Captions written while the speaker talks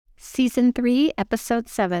Season 3, Episode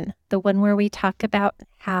 7, the one where we talk about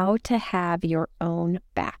how to have your own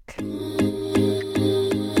back.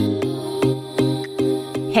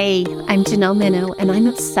 Hey, I'm Janelle Minow, and I'm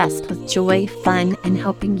obsessed with joy, fun, and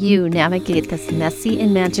helping you navigate this messy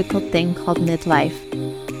and magical thing called midlife.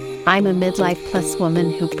 I'm a midlife plus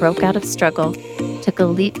woman who broke out of struggle, took a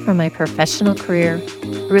leap for my professional career,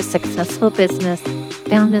 grew a successful business,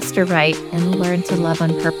 found Mr. Right, and learned to love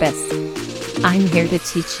on purpose. I'm here to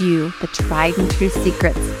teach you the tried and true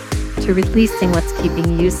secrets to releasing what's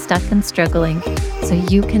keeping you stuck and struggling so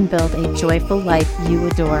you can build a joyful life you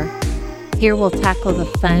adore. Here we'll tackle the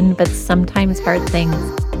fun but sometimes hard things: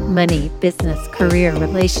 money, business, career,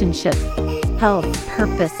 relationships, health,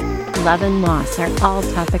 purpose, love, and loss are all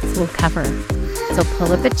topics we'll cover. So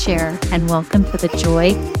pull up a chair and welcome to the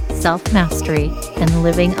Joy, Self-Mastery, and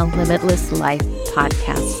Living a Limitless Life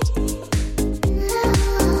podcast.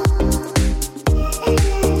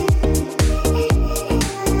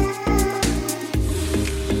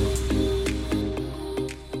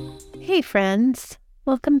 Hey friends,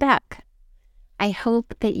 welcome back. I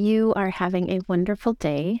hope that you are having a wonderful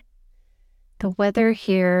day. The weather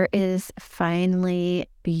here is finally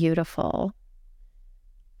beautiful.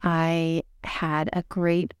 I had a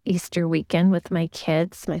great Easter weekend with my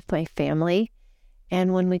kids, with my family,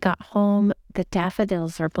 and when we got home, the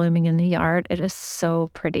daffodils are blooming in the yard. It is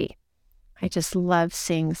so pretty. I just love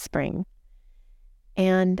seeing spring.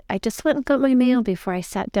 And I just went and got my mail before I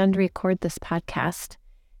sat down to record this podcast.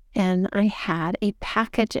 And I had a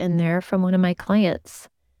package in there from one of my clients.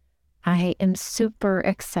 I am super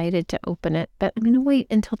excited to open it, but I'm going to wait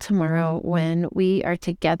until tomorrow when we are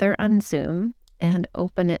together on Zoom and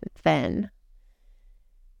open it then.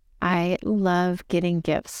 I love getting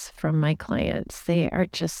gifts from my clients. They are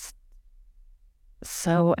just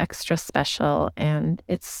so extra special and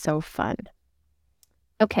it's so fun.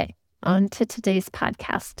 Okay, on to today's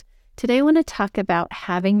podcast. Today I want to talk about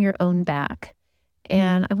having your own back.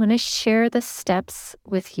 And I want to share the steps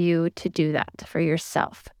with you to do that for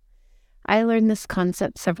yourself. I learned this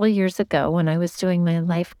concept several years ago when I was doing my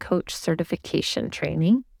life coach certification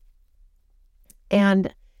training.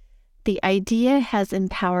 And the idea has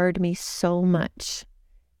empowered me so much.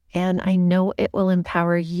 And I know it will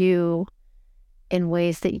empower you in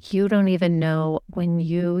ways that you don't even know when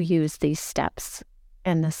you use these steps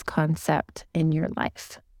and this concept in your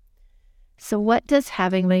life. So what does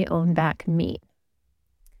having my own back mean?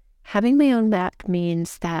 Having my own back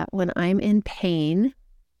means that when I'm in pain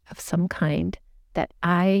of some kind, that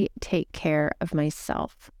I take care of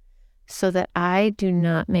myself so that I do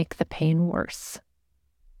not make the pain worse.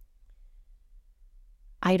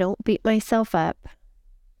 I don't beat myself up.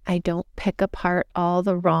 I don't pick apart all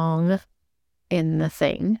the wrong in the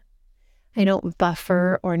thing. I don't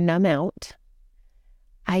buffer or numb out.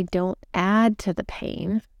 I don't add to the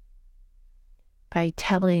pain by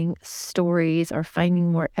telling stories or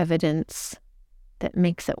finding more evidence that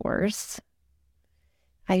makes it worse.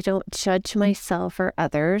 I don't judge myself or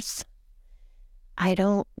others. I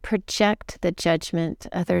don't project the judgment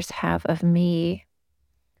others have of me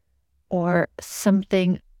or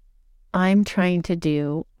something I'm trying to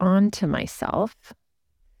do onto myself.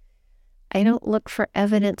 I don't look for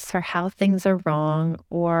evidence for how things are wrong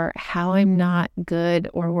or how I'm not good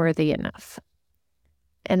or worthy enough.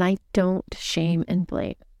 And I don't shame and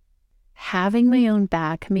blame. Having my own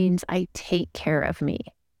back means I take care of me.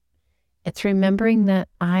 It's remembering that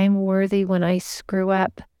I'm worthy when I screw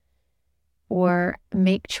up or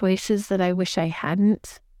make choices that I wish I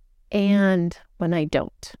hadn't, and when I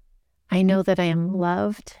don't. I know that I am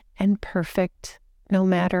loved and perfect no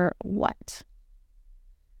matter what.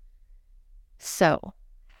 So,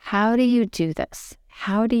 how do you do this?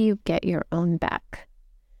 How do you get your own back?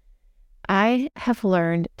 I have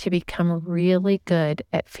learned to become really good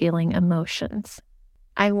at feeling emotions.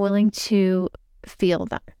 I'm willing to feel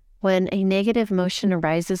them. When a negative emotion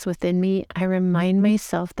arises within me, I remind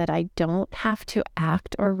myself that I don't have to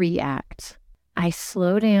act or react. I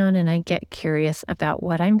slow down and I get curious about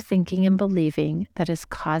what I'm thinking and believing that is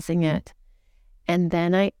causing it. And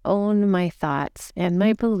then I own my thoughts and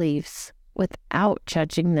my beliefs without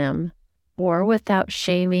judging them or without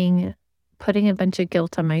shaming, putting a bunch of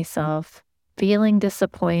guilt on myself, feeling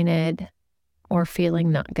disappointed, or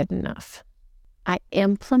feeling not good enough. I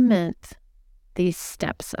implement these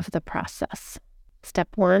steps of the process. Step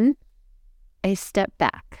 1, I step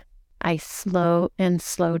back. I slow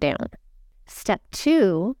down. Step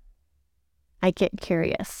 2, I get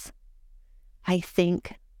curious. I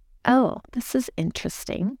think, oh, this is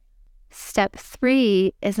interesting. Step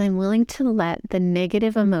 3 is I'm willing to let the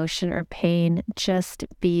negative emotion or pain just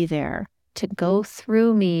be there, to go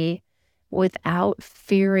through me without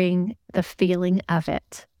fearing the feeling of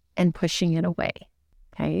it and pushing it away.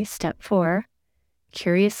 Okay, step 4,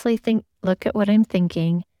 curiously look at what I'm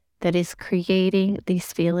thinking that is creating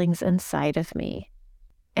these feelings inside of me.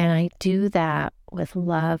 And I do that with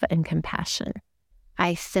love and compassion.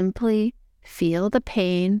 I simply feel the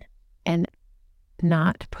pain and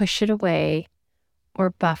not push it away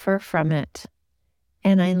or buffer from it.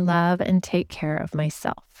 And I love and take care of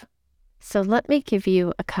myself. So let me give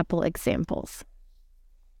you a couple examples.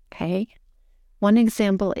 Okay. One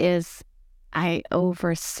example is I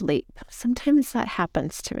oversleep. Sometimes that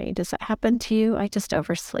happens to me. Does it happen to you? I just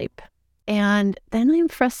oversleep. And then I'm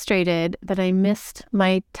frustrated that I missed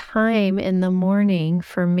my time in the morning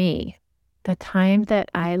for me, the time that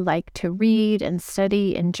I like to read and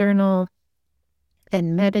study and journal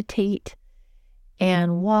and meditate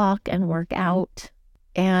and walk and work out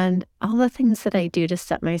and all the things that I do to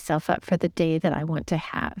set myself up for the day that I want to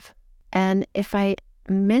have. And if I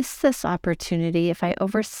miss this opportunity, if I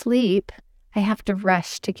oversleep, I have to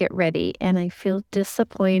rush to get ready and I feel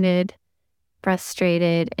disappointed,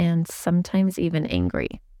 frustrated, and sometimes even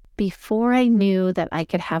angry. Before I knew that I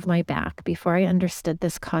could have my back, before I understood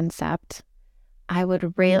this concept, I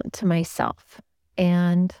would rant to myself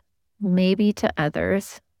and maybe to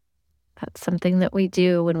others. That's something that we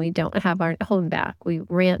do when we don't have our own back. We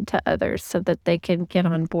rant to others so that they can get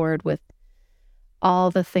on board with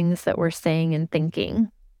all the things that we're saying and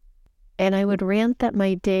thinking. And I would rant that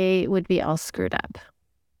my day would be all screwed up,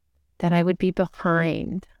 that I would be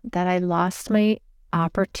behind, that I lost my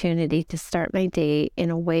opportunity to start my day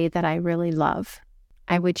in a way that I really love.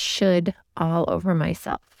 I would should all over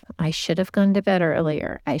myself. I should have gone to bed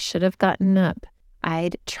earlier. I should have gotten up.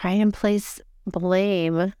 I'd try and place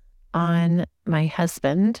blame on my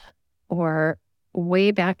husband or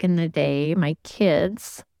way back in the day, my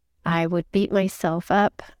kids. I would beat myself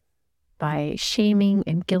up by shaming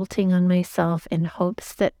and guilting on myself in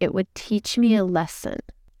hopes that it would teach me a lesson.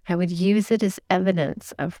 I would use it as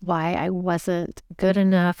evidence of why I wasn't good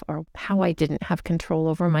enough or how I didn't have control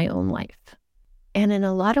over my own life. And in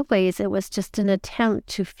a lot of ways, it was just an attempt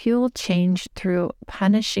to fuel change through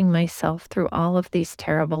punishing myself through all of these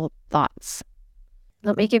terrible thoughts.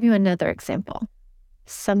 Let me give you another example.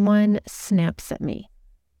 Someone snaps at me.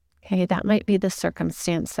 Okay, that might be the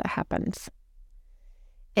circumstance that happens.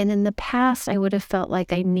 And in the past, I would have felt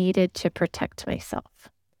like I needed to protect myself.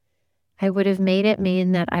 I would have made it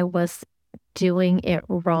mean that I was doing it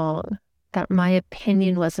wrong, that my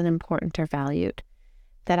opinion wasn't important or valued,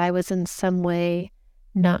 that I was in some way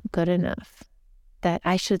not good enough, that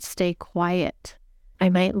I should stay quiet. I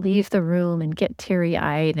might leave the room and get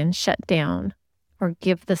teary-eyed and shut down or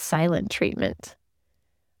give the silent treatment.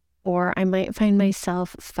 Or I might find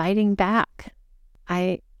myself fighting back.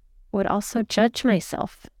 I would also judge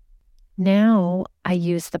myself. Now I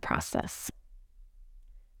use the process.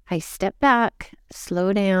 I step back,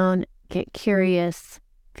 slow down, get curious,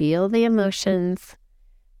 feel the emotions,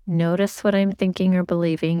 notice what I'm thinking or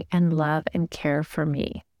believing, and love and care for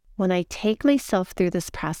me. When I take myself through this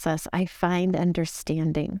process, I find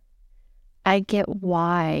understanding. I get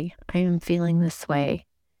why I am feeling this way.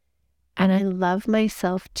 And I love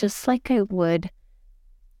myself just like I would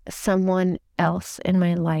someone else in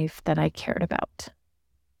my life that I cared about.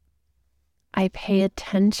 I pay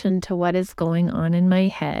attention to what is going on in my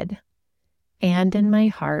head and in my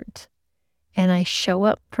heart, and I show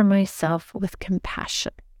up for myself with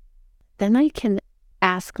compassion. Then I can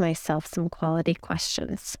ask myself some quality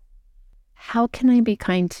questions. How can I be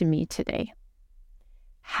kind to me today?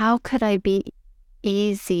 How could I be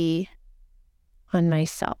easy on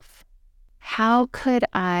myself? How could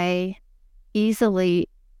I easily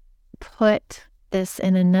put this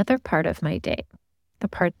in another part of my day, the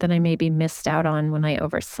part that I maybe missed out on when I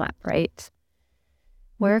overslept, right?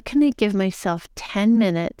 Where can I give myself 10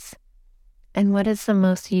 minutes, and what is the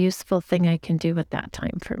most useful thing I can do with that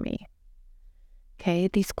time for me? Okay,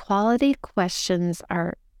 these quality questions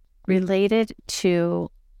are related to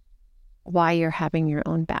why you're having your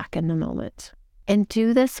own back in the moment. And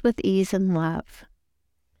do this with ease and love.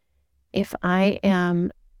 If I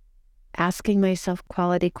am asking myself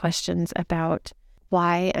quality questions about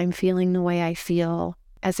why I'm feeling the way I feel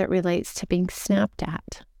as it relates to being snapped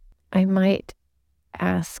at, I might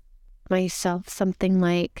ask myself something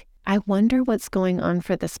like, I wonder what's going on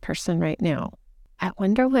for this person right now. I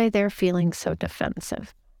wonder why they're feeling so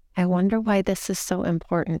defensive. I wonder why this is so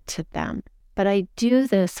important to them. But I do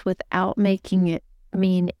this without making it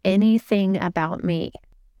mean anything about me.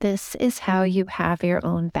 This is how you have your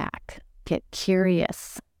own back. Get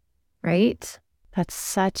curious, right? That's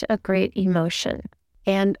such a great emotion.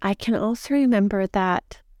 And I can also remember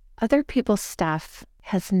that Other people's stuff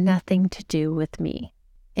has nothing to do with me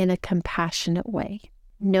in a compassionate way.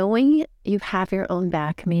 Knowing you have your own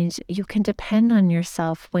back means you can depend on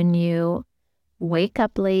yourself when you wake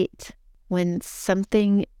up late, when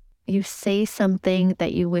you say something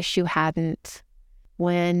that you wish you hadn't,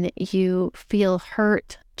 when you feel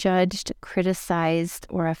hurt, judged, criticized,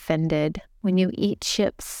 or offended, when you eat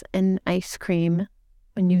chips and ice cream,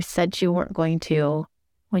 when you said you weren't going to,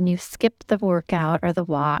 when you skip the workout or the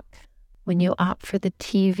walk, when you opt for the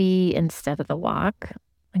TV instead of the walk,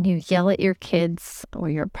 when you yell at your kids or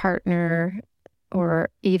your partner or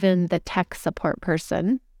even the tech support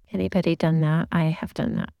person. Anybody done that? I have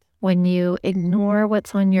done that. When you ignore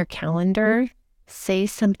what's on your calendar, say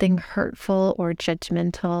something hurtful or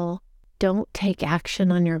judgmental, don't take action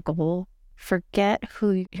on your goal, forget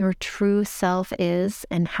who your true self is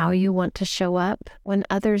and how you want to show up when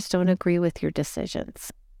others don't agree with your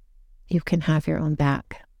decisions. You can have your own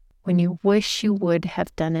back. When you wish you would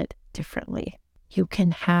have done it differently, you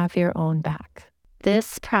can have your own back.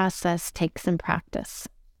 This process takes some practice,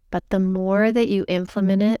 but the more that you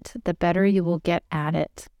implement it, the better you will get at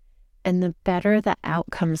it, and the better the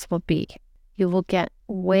outcomes will be. You will get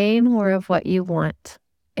way more of what you want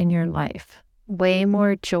in your life, way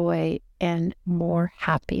more joy and more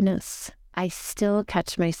happiness. I still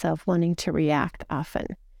catch myself wanting to react often.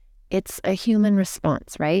 It's a human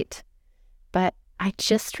response, right? But I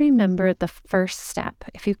just remember the first step.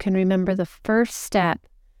 If you can remember the first step,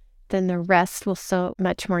 then the rest will so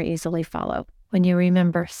much more easily follow. When you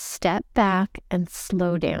remember, step back and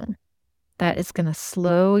slow down. That is going to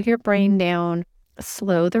slow your brain down,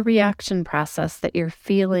 slow the reaction process that you're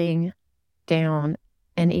feeling down,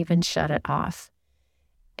 and even shut it off.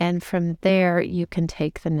 And from there, you can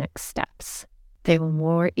take the next steps. They will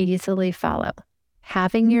more easily follow.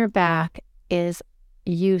 Having your back is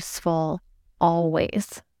useful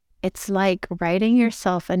always. It's like writing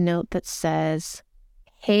yourself a note that says,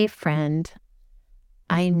 "Hey friend,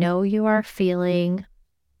 I know you are feeling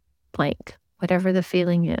blank, whatever the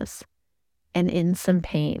feeling is, and in some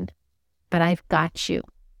pain, but I've got you.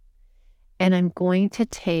 And I'm going to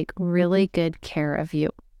take really good care of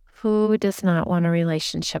you." Who does not want a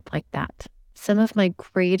relationship like that? Some of my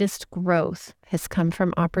greatest growth has come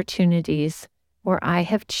from opportunities where I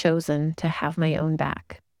have chosen to have my own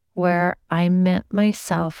back, where I met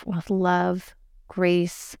myself with love,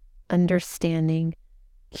 grace, understanding,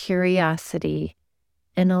 curiosity,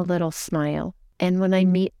 and a little smile. And when I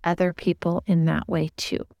meet other people in that way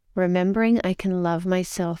too, remembering I can love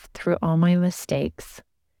myself through all my mistakes,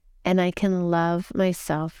 and I can love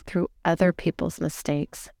myself through other people's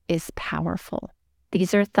mistakes is powerful.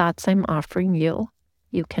 These are thoughts I'm offering you.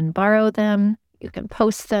 You can borrow them, you can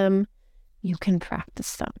post them, you can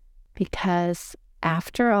practice them. Because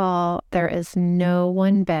after all, there is no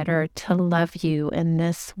one better to love you in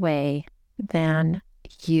this way than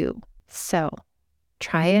you. So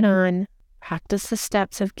try it on, practice the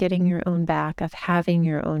steps of getting your own back, of having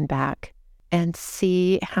your own back, and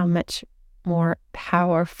see how much more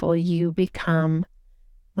powerful you become,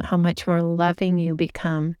 how much more loving you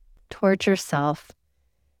become towards yourself,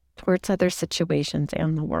 towards other situations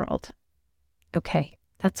and the world. Okay,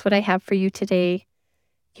 that's what I have for you today.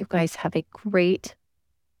 You guys have a great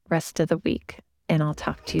rest of the week, and I'll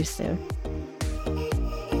talk to you soon.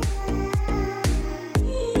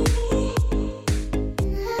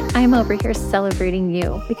 I'm over here celebrating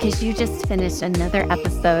you because you just finished another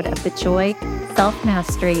episode of the Joy,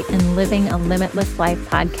 Self-Mastery, and Living a Limitless Life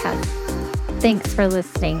podcast. Thanks for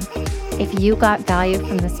listening. If you got value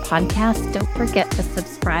from this podcast, don't forget to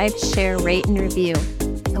subscribe, share, rate, and review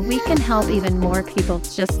so we can help even more people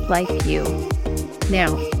just like you.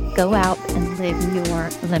 Now, go out and live your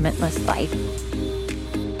limitless life.